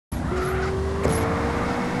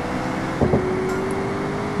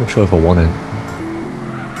not sure if I want it.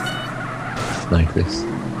 Nitrous.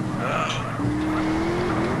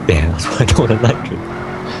 Yeah, that's why I don't want a nitrous.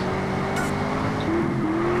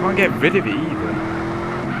 Can't get rid of it either.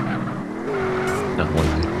 No, I want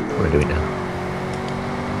to do it now.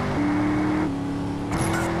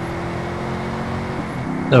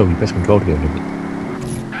 No, you press control to get rid of it.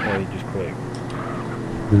 Or you just click.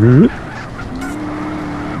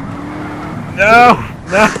 No!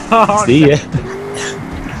 No! See ya.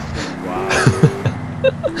 Wow.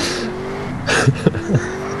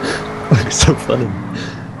 It's so funny.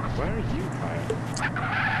 Where are you, Kyle?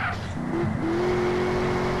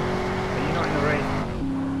 Are you not in the race?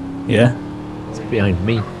 Yeah. It's behind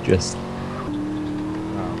me, just. Oh.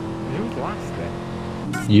 Who's last then?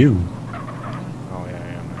 You. Oh, yeah,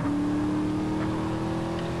 yeah.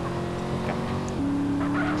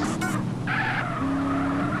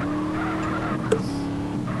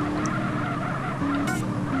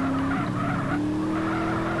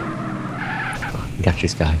 Catch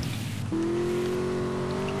this guy.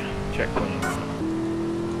 Checkpoint.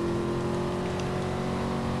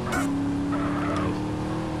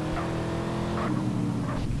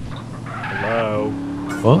 Hello?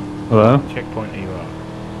 What? Hello? Checkpoint are you at?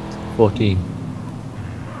 14.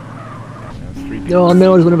 There's 3 people. No,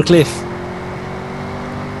 no, there's one of a cliff.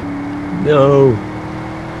 No.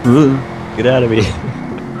 Get out of here.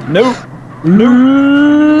 No!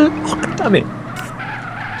 No. Oh, God damn it.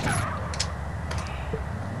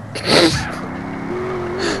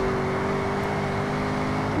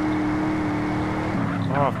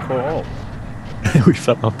 Oh, I've caught up. We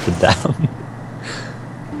fell off the dam.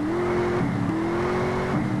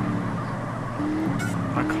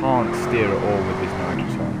 I can't steer at all with this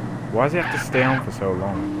nitrous on. Why does it have to stay on for so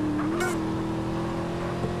long?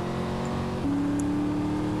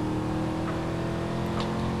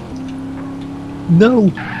 No.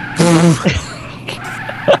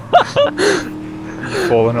 You've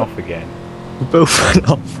fallen off again. We both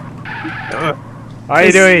fell off. How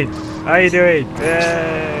you doing? How you doing?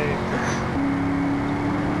 Hey.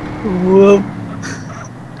 Whoa.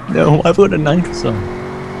 No, I've got a nitrous on.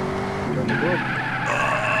 You're on the board.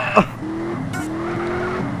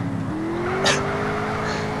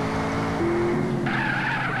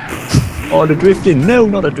 Oh, the drifting. No,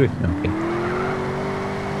 not a drift. No, okay.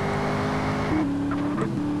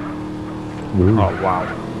 Ooh. Oh, wow.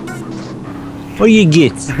 What do you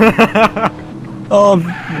get? Oh,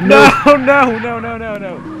 No, no. no, no, no, no,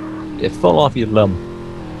 no. It fall off your lump.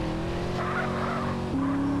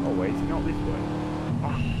 Oh, wait, it's not this way.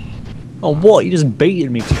 Oh, what? You just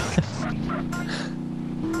baited me.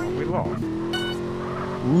 Oh, we lost.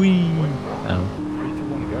 Wee. Wait, Oh. 3, 2,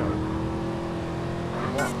 1, go.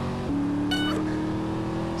 What?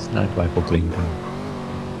 Sniper rifle clean.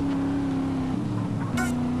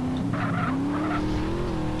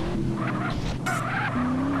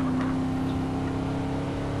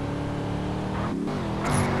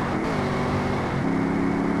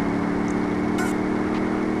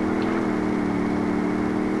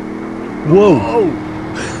 Whoa!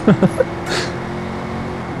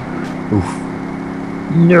 Oof.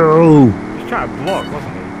 No! He's trying to block,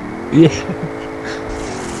 wasn't he? Yeah.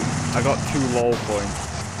 I got 2 lol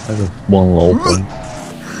points. That was one lol point.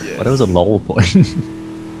 Yes. But that was a lol point.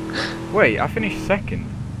 Wait, I finished second.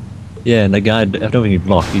 Yeah, and the guy, I don't think he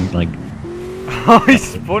blocked, he like... Oh, he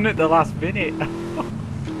spun at the last minute.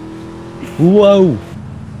 Whoa!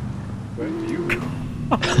 Where do you go?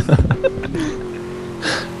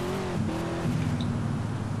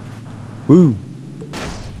 Woo!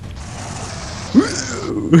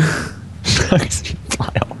 I can see you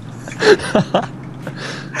fly off.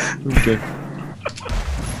 Okay.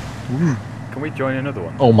 Can we join another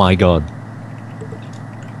one? Oh my god.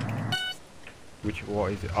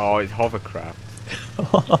 What is it? Oh, it's Hovercraft.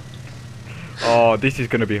 Oh, this is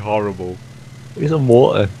gonna be horrible. There's some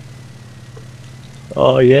water.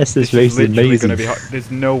 Oh yes, this race is literally amazing. gonna be there's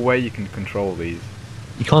no way you can control these.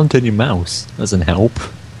 You can't turn your mouse. Doesn't help.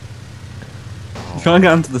 You can't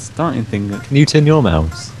get onto the starting thing. Can you turn your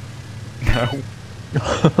mouse? No.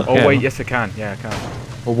 Oh Yeah. wait, yes I can. Yeah, I can.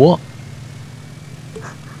 Or what?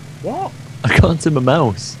 What? I can't turn my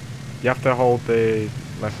mouse. You have to hold the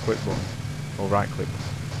left click button. Or right click button.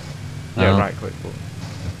 Yeah, Oh. right click button.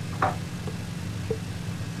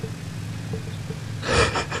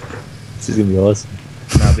 This is gonna be awesome.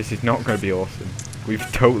 No, this is not gonna be awesome. We've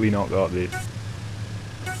totally not got this.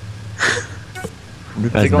 I wonder if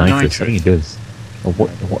it Has it has got nitrous. I think it does. Or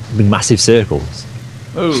what? Big massive circles.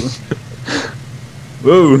 Oh.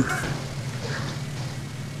 Whoa.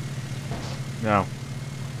 No.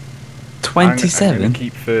 I'm 27? gonna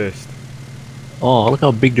keep first. Oh, look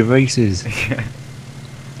how big the race is. Yeah.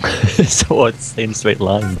 So it's stay in a straight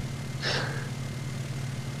line.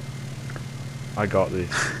 I got this.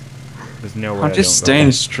 There's no way I'll I just don't stay got in a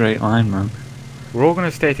this. straight line, man. We're all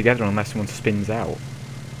gonna stay together unless someone spins out.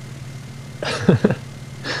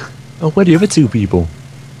 Oh, where are the other two people?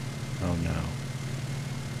 Oh no.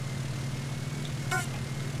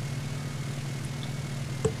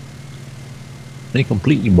 They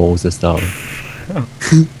completely balls the start.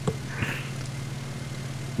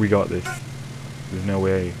 We got this. There's no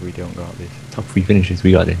way we don't got this. Top 3 finishes,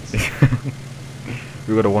 we got this.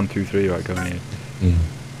 We got a 1, 2, 3 right going here. Yeah.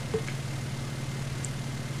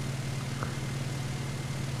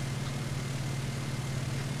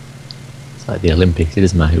 It's like the Olympics, it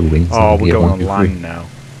doesn't matter who wins. Oh, They we're get going 1, on 2, 3. land now.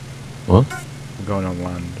 What? We're going on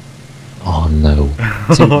land. Oh no.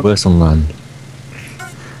 It's even worse on land.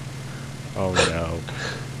 Oh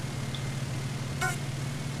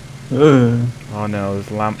no. Uh, Oh no, there's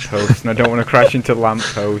lampposts and I don't want to crash into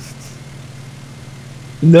lampposts.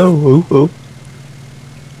 No, oh, oh.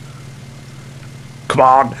 come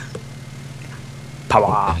on! What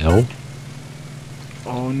Power! the hell?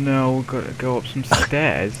 Oh no, we've got to go up some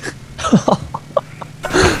stairs.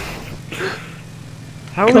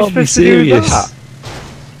 How are we Can't be supposed to do serious. that?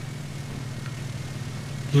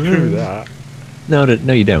 Screw that. No,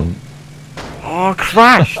 no, you don't. Oh, I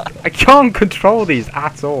crashed! I can't control these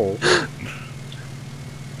at all.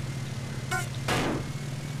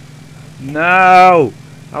 No!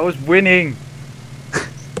 I was winning!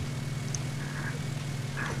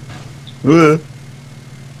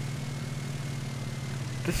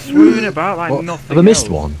 They're swooning about like What? nothing Have I missed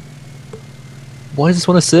else. one? Why is this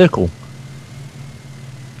one a circle?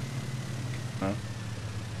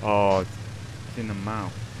 Oh, it's in the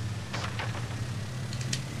mouth.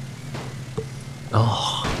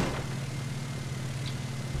 Oh,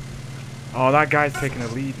 Oh, that guy's taking a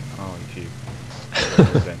lead. Oh, it's you.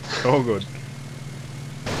 All good then. All good.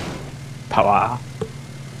 Power!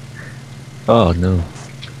 oh no.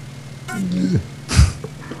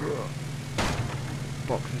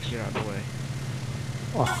 Boxes, get out of the way.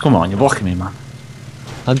 Oh, come on, you're blocking me, man.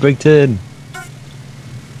 Handbrake turn.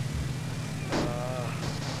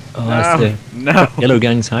 Oh, that's the No! Yellow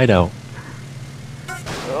Gang's hideout.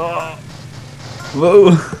 Oh.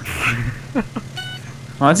 Whoa!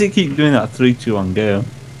 Why does he keep doing that 3, 2, 1 go?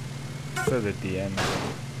 So the DM.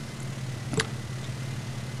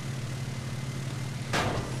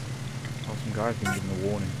 Oh, some guy's been given a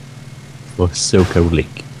warning. For Soko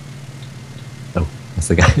Lake. Oh, that's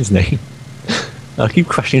the guy's name. I keep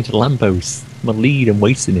crashing into the lamppost. My lead, I'm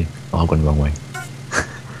wasting it. Oh, I've gone the wrong way.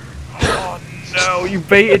 Oh no, you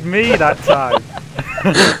baited me that time.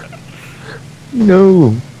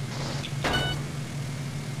 No.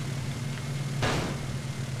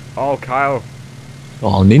 Oh, Kyle.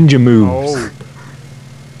 Oh, ninja moves. Oh.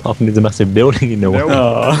 Apart from there's a massive building in the way. Nope.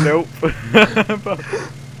 Oh. Nope.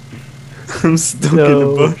 I'm stuck in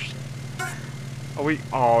No. the bush. Are we?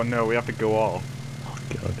 Oh no, we have to go off. Oh,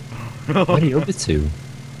 God. Where are the other two?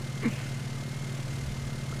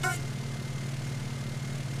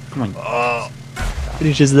 Come on. Oh,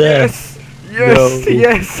 Finishes there. yes, yes, No.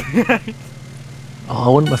 yes, Oh, I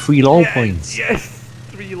want my 3 lol yes, points. yes.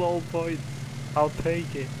 3 lol points. I'll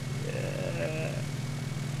take it. Yeah.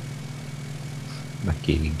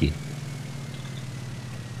 Makigi.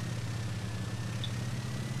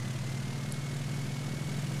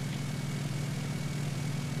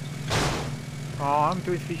 Oh, I'm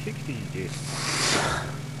doing 360, dude.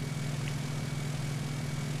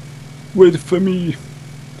 Wait for me.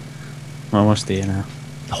 I'm almost there now.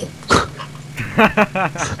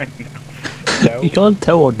 No. You can't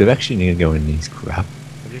tell what direction you're going in these crap.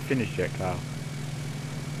 Have you finished yet, Kyle?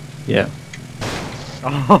 Yeah.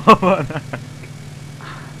 Oh,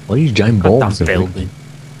 What are these giant Goddamn balls? building.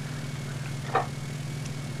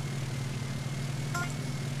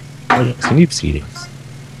 Can you see this?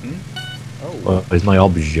 oh. Or is my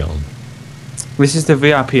obs John? This is the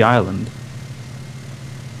VIP island.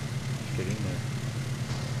 Let's get in there.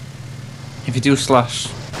 If you do slash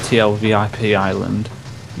TL VIP island,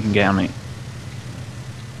 you can get on it.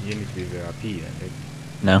 You need to be VIP then, don't you?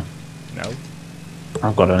 No, No?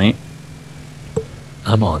 I've got on it.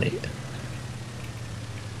 I'm on it.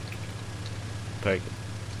 Take it.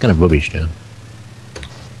 Kind of rubbish though.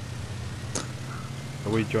 Are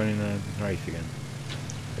we joining the race again?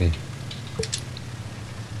 Okay.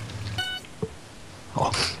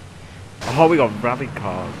 Oh, Oh, we got rally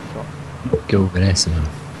cars. go over there somehow.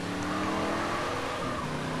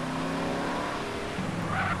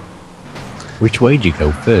 Which way do you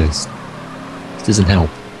go first? This doesn't help.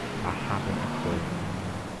 I haven't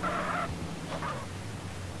a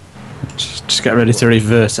Just get ready to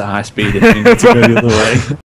reverse at high speed if you need to go the other way.